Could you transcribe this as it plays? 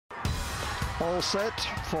All set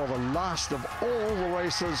for the last of all the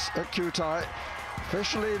races at Kutai.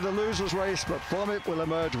 Officially the loser's race, but from it will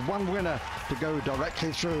emerge one winner to go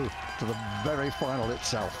directly through to the very final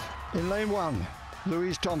itself. In lane 1,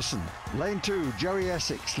 Louise Thompson. Lane 2, Joey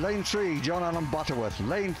Essex. Lane 3, John Allen Butterworth.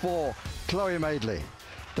 Lane 4, Chloe Madeley.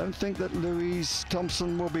 Don't think that Louise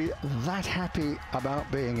Thompson will be that happy about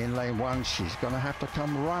being in lane 1. She's going to have to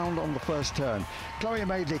come round on the first turn. Chloe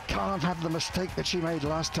Madeley can't have the mistake that she made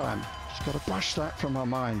last time. She's got to brush that from her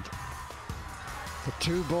mind. The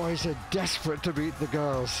two boys are desperate to beat the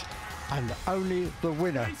girls, and only the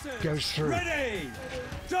winner goes through. Ready,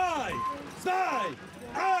 die, die,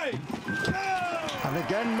 hey, go! And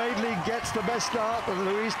again, Madeley gets the best start with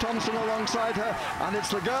Louise Thompson alongside her, and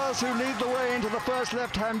it's the girls who lead the way into the first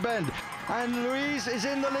left-hand bend. And Louise is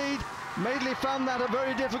in the lead. Madeley found that a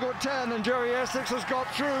very difficult turn, and Joey Essex has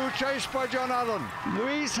got through, chased by John Allen.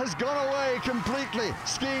 Louise has gone away completely,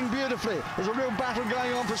 skiing beautifully. There's a real battle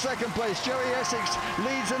going on for second place. Joey Essex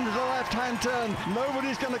leads into the left-hand turn.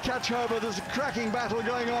 Nobody's going to catch her, but there's a cracking battle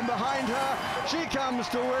going on behind her. She comes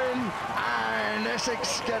to win, and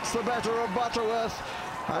Essex gets the better of Butterworth,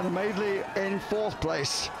 and Madeley in 4th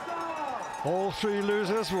place. All 3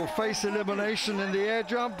 losers will face elimination in the air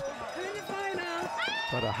jump,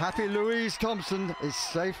 but a happy Louise Thompson is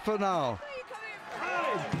safe for now.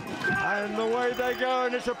 And away they go,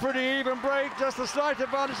 and it's a pretty even break, just a slight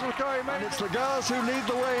advantage for Chloe Madeley. And it's the girls who lead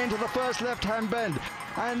the way into the first left-hand bend,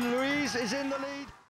 and Louise is in the lead.